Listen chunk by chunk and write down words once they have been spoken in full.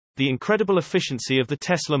The incredible efficiency of the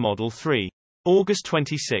Tesla Model 3. August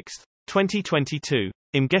 26, 2022.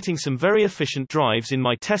 I'm getting some very efficient drives in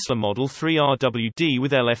my Tesla Model 3 RWD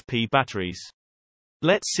with LFP batteries.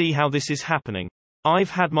 Let's see how this is happening.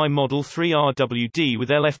 I've had my Model 3 RWD with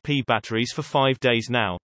LFP batteries for 5 days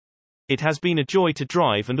now. It has been a joy to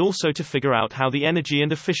drive and also to figure out how the energy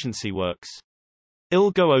and efficiency works.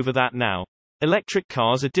 I'll go over that now. Electric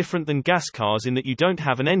cars are different than gas cars in that you don't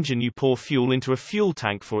have an engine you pour fuel into a fuel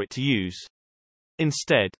tank for it to use.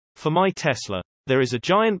 Instead, for my Tesla, there is a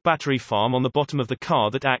giant battery farm on the bottom of the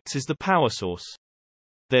car that acts as the power source.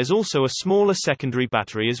 There's also a smaller secondary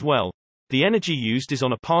battery as well. The energy used is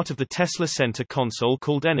on a part of the Tesla center console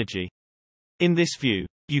called Energy. In this view,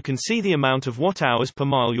 you can see the amount of watt-hours per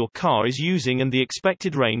mile your car is using and the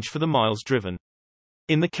expected range for the miles driven.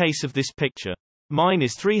 In the case of this picture, mine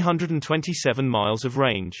is 327 miles of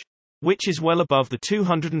range, which is well above the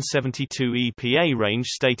 272 EPA range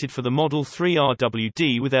stated for the Model 3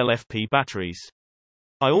 RWD with LFP batteries.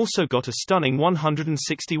 I also got a stunning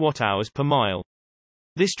 160 watt-hours per mile.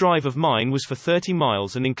 This drive of mine was for 30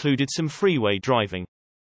 miles and included some freeway driving,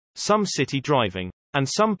 some city driving, and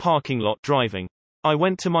some parking lot driving. I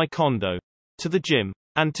went to my condo, to the gym,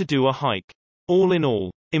 and to do a hike. All in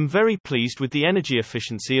all, I'm very pleased with the energy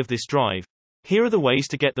efficiency of this drive. Here are the ways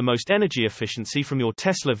to get the most energy efficiency from your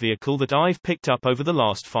Tesla vehicle that I've picked up over the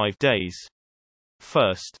last 5 days.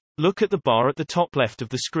 First, look at the bar at the top left of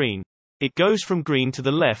the screen. It goes from green to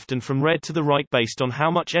the left and from red to the right based on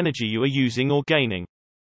how much energy you are using or gaining.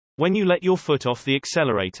 When you let your foot off the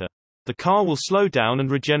accelerator, the car will slow down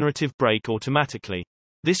and regenerative brake automatically.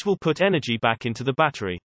 This will put energy back into the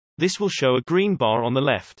battery. This will show a green bar on the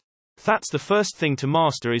left. That's the first thing to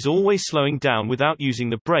master, is always slowing down without using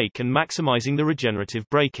the brake and maximizing the regenerative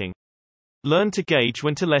braking. Learn to gauge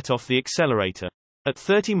when to let off the accelerator. At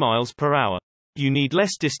 30 miles per hour, you need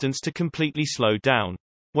less distance to completely slow down.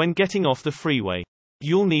 When getting off the freeway,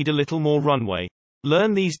 you'll need a little more runway.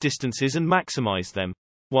 Learn these distances and maximize them,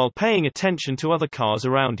 while paying attention to other cars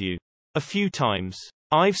around you. A few times,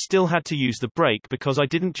 I've still had to use the brake because I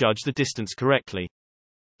didn't judge the distance correctly.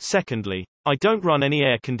 Secondly, I don't run any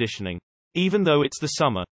air conditioning. Even though it's the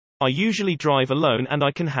summer, I usually drive alone and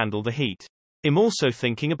I can handle the heat. I'm also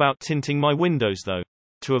thinking about tinting my windows though,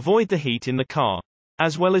 to avoid the heat in the car,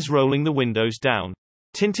 as well as rolling the windows down.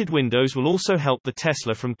 Tinted windows will also help the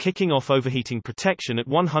Tesla from kicking off overheating protection at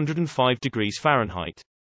 105 degrees Fahrenheit.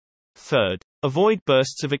 Third, avoid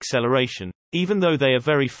bursts of acceleration, even though they are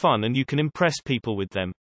very fun and you can impress people with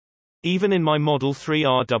them. Even in my Model 3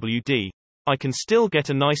 RWD, I can still get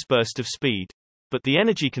a nice burst of speed, but the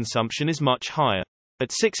energy consumption is much higher,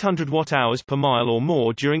 at 600 watt-hours per mile or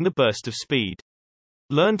more during the burst of speed.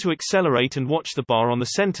 Learn to accelerate and watch the bar on the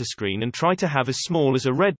center screen and try to have as small as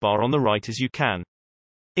a red bar on the right as you can.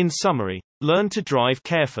 In summary, learn to drive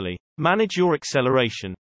carefully, manage your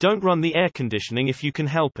acceleration, don't run the air conditioning if you can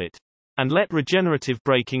help it, and let regenerative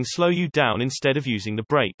braking slow you down instead of using the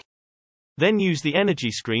brake. Then use the energy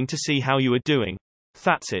screen to see how you are doing.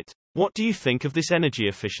 That's it. What do you think of this energy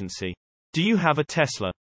efficiency? Do you have a Tesla?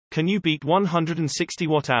 Can you beat 160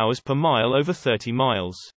 watt-hours per mile over 30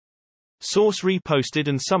 miles? Source reposted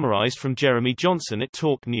and summarized from Jeremy Johnson at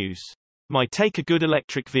Talk News. My take: a good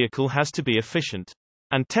electric vehicle has to be efficient.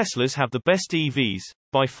 And Teslas have the best EVs,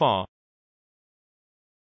 by far.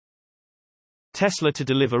 Tesla to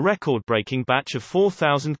deliver record-breaking batch of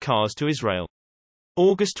 4,000 cars to Israel.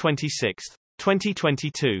 August 26,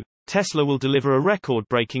 2022. Tesla will deliver a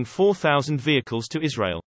record-breaking 4,000 vehicles to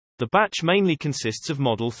Israel. The batch mainly consists of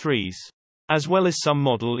Model 3s, as well as some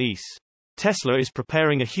Model Is. Tesla is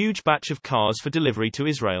preparing a huge batch of cars for delivery to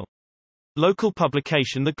Israel. Local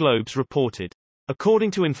publication The Globes reported.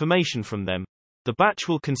 According to information from them, the batch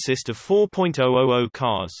will consist of 4,000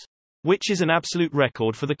 cars, which is an absolute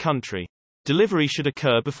record for the country. Delivery should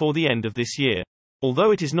occur before the end of this year,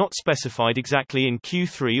 although it is not specified exactly in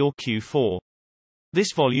Q3 or Q4.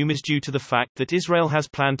 This volume is due to the fact that Israel has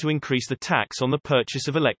planned to increase the tax on the purchase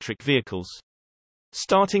of electric vehicles,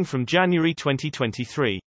 starting from January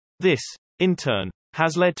 2023. This, in turn,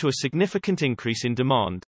 has led to a significant increase in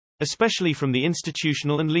demand, especially from the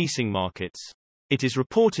institutional and leasing markets. It is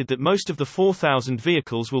reported that most of the 4,000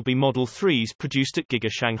 vehicles will be Model 3s produced at Giga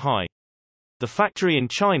Shanghai. The factory in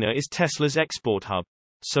China is Tesla's export hub,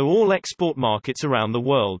 so all export markets around the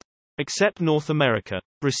world, except North America,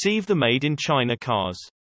 receive the made-in-China cars.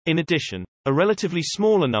 In addition, a relatively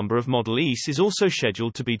smaller number of Model Is is also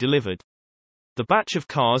scheduled to be delivered. The batch of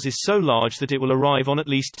cars is so large that it will arrive on at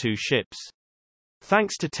least 2 ships.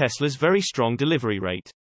 Thanks to Tesla's very strong delivery rate,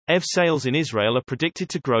 EV sales in Israel are predicted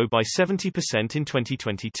to grow by 70% in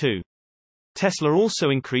 2022. Tesla also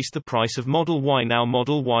increased the price of Model Y, now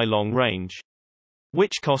Model Y Long Range,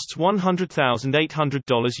 which costs $100,800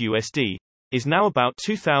 USD, is now about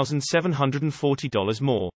 $2,740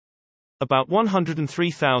 more. About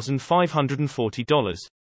 $103,540.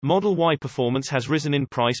 Model Y performance has risen in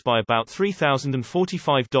price by about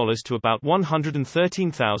 $3,045 to about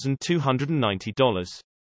 $113,290.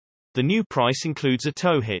 The new price includes a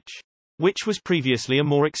tow hitch, which was previously a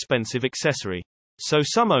more expensive accessory. So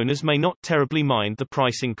some owners may not terribly mind the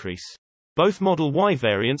price increase. Both Model Y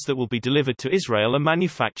variants that will be delivered to Israel are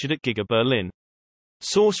manufactured at Giga Berlin.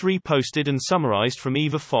 Source reposted and summarized from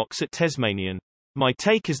Eva Fox at Tasmanian. My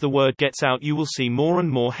take is the word gets out, you will see more and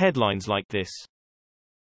more headlines like this.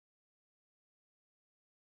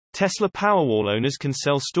 Tesla Powerwall owners can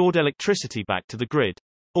sell stored electricity back to the grid.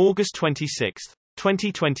 August 26,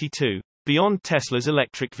 2022. Beyond Tesla's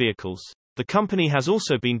electric vehicles, the company has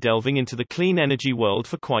also been delving into the clean energy world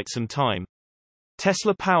for quite some time.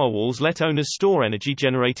 Tesla Powerwalls let owners store energy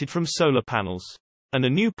generated from solar panels. And a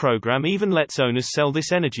new program even lets owners sell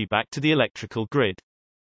this energy back to the electrical grid.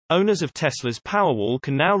 Owners of Tesla's Powerwall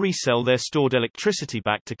can now resell their stored electricity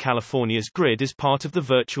back to California's grid as part of the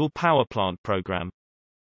Virtual Power Plant program.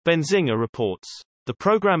 Benzinga reports. The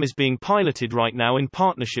program is being piloted right now in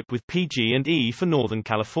partnership with PG&E for Northern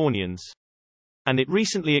Californians. And it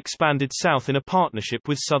recently expanded south in a partnership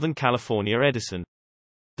with Southern California Edison.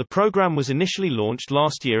 The program was initially launched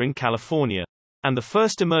last year in California, and the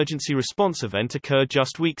first emergency response event occurred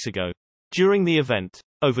just weeks ago. During the event,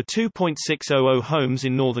 over 2.600 homes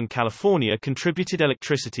in Northern California contributed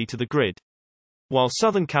electricity to the grid, while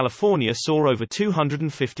Southern California saw over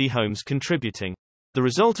 250 homes contributing. The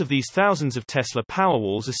result of these thousands of Tesla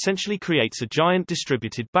Powerwalls essentially creates a giant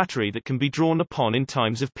distributed battery that can be drawn upon in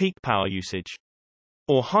times of peak power usage,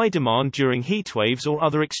 or high demand during heat waves or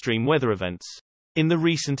other extreme weather events. In the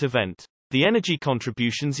recent event, the energy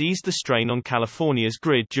contributions eased the strain on California's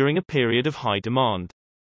grid during a period of high demand,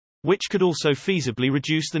 which could also feasibly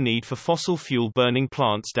reduce the need for fossil fuel burning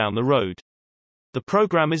plants down the road. The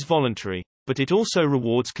program is voluntary, but it also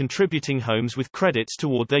rewards contributing homes with credits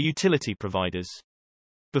toward their utility providers.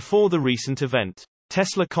 Before the recent event,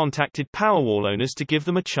 Tesla contacted Powerwall owners to give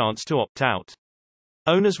them a chance to opt out.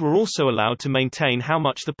 Owners were also allowed to maintain how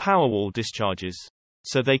much the Powerwall discharges,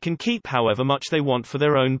 so they can keep however much they want for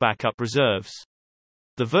their own backup reserves.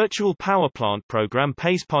 The Virtual Power Plant program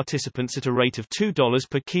pays participants at a rate of $2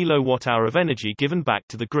 per kilowatt-hour of energy given back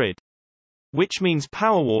to the grid, which means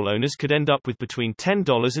Powerwall owners could end up with between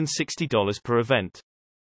 $10 and $60 per event.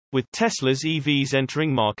 With Tesla's EVs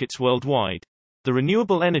entering markets worldwide, the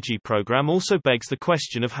renewable energy program also begs the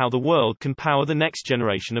question of how the world can power the next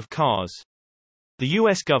generation of cars. The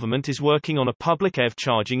US government is working on a public EV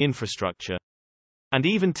charging infrastructure, and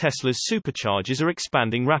even Tesla's superchargers are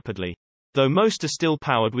expanding rapidly, though most are still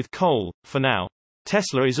powered with coal, for now.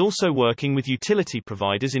 Tesla is also working with utility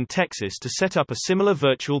providers in Texas to set up a similar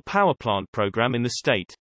virtual power plant program in the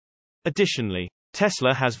state. Additionally,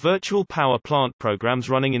 Tesla has virtual power plant programs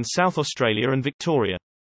running in South Australia and Victoria,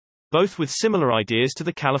 both with similar ideas to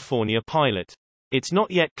the California pilot. It's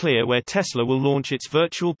not yet clear where Tesla will launch its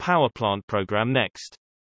virtual power plant program next.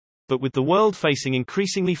 But with the world facing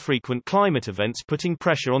increasingly frequent climate events putting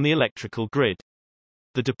pressure on the electrical grid,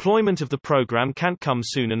 the deployment of the program can't come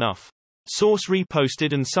soon enough. Source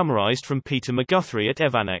reposted and summarized from Peter McGuthrie at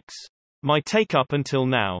Evanex. My take up until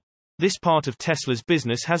now. This part of Tesla's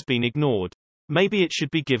business has been ignored. Maybe it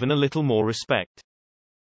should be given a little more respect.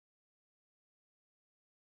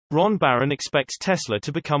 Ron Barron expects Tesla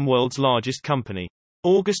to become world's largest company.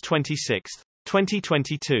 August 26,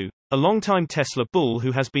 2022. A longtime Tesla bull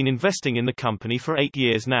who has been investing in the company for 8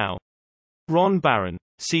 years now, Ron Barron,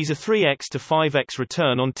 sees a 3x to 5x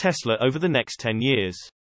return on Tesla over the next 10 years.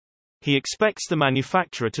 He expects the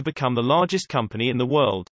manufacturer to become the largest company in the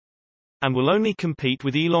world, and will only compete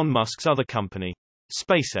with Elon Musk's other company,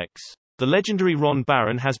 SpaceX. The legendary Ron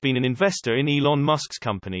Barron has been an investor in Elon Musk's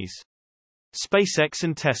companies, SpaceX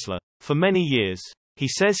and Tesla, for many years. He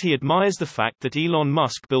says he admires the fact that Elon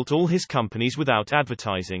Musk built all his companies without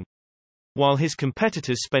advertising, while his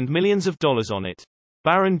competitors spend millions of dollars on it.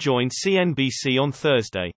 Barron joined CNBC on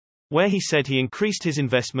Thursday, where he said he increased his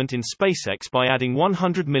investment in SpaceX by adding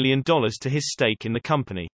 $100 million to his stake in the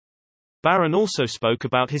company. Barron also spoke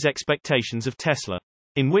about his expectations of Tesla,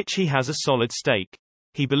 in which he has a solid stake.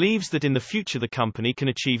 He believes that in the future the company can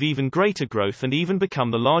achieve even greater growth and even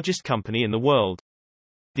become the largest company in the world.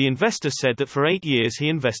 The investor said that for 8 years he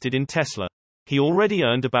invested in Tesla. He already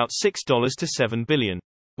earned about $6 to $7 billion,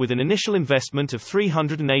 with an initial investment of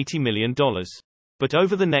 $380 million. But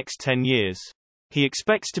over the next 10 years, he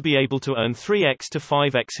expects to be able to earn 3x to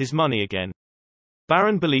 5x his money again.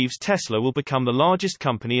 Barron believes Tesla will become the largest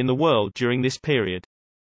company in the world during this period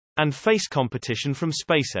and face competition from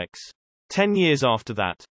SpaceX. 10 years after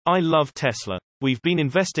that. I love Tesla. We've been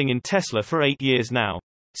investing in Tesla for 8 years now.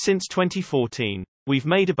 Since 2014. We've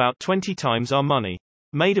made about 20 times our money.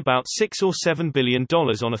 Made about $6 or $7 billion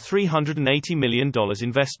on a $380 million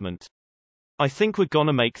investment. I think we're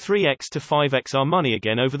gonna make 3x to 5x our money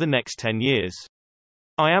again over the next 10 years.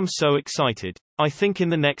 I am so excited. I think in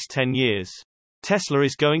the next 10 years, Tesla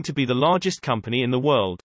is going to be the largest company in the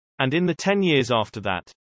world. And in the 10 years after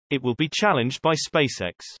that, it will be challenged by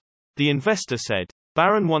SpaceX. The investor said.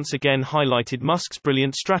 Barron once again highlighted Musk's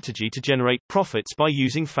brilliant strategy to generate profits by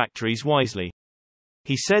using factories wisely.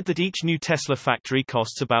 He said that each new Tesla factory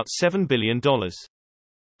costs about $7 billion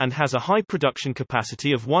and has a high production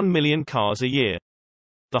capacity of 1 million cars a year.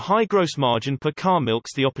 The high gross margin per car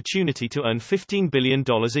milks the opportunity to earn $15 billion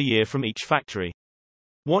a year from each factory.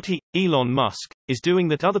 What he, Elon Musk, is doing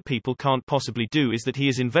that other people can't possibly do is that he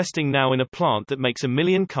is investing now in a plant that makes 1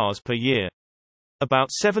 million cars per year.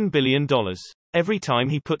 About $7 billion. Every time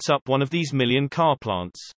he puts up one of these million car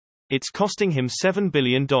plants. It's costing him $7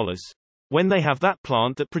 billion. When they have that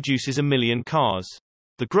plant that produces 1 million cars,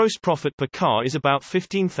 the gross profit per car is about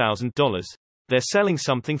 $15,000. They're selling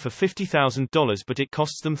something for $50,000 but it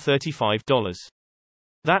costs them $35.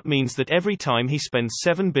 That means that every time he spends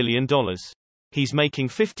 $7 billion, he's making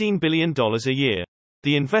 $15 billion a year.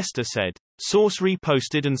 The investor said. Source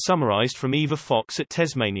reposted and summarized from Eva Fox at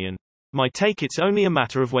Tasmanian. My take: it's only a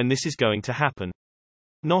matter of when this is going to happen.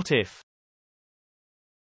 Not if.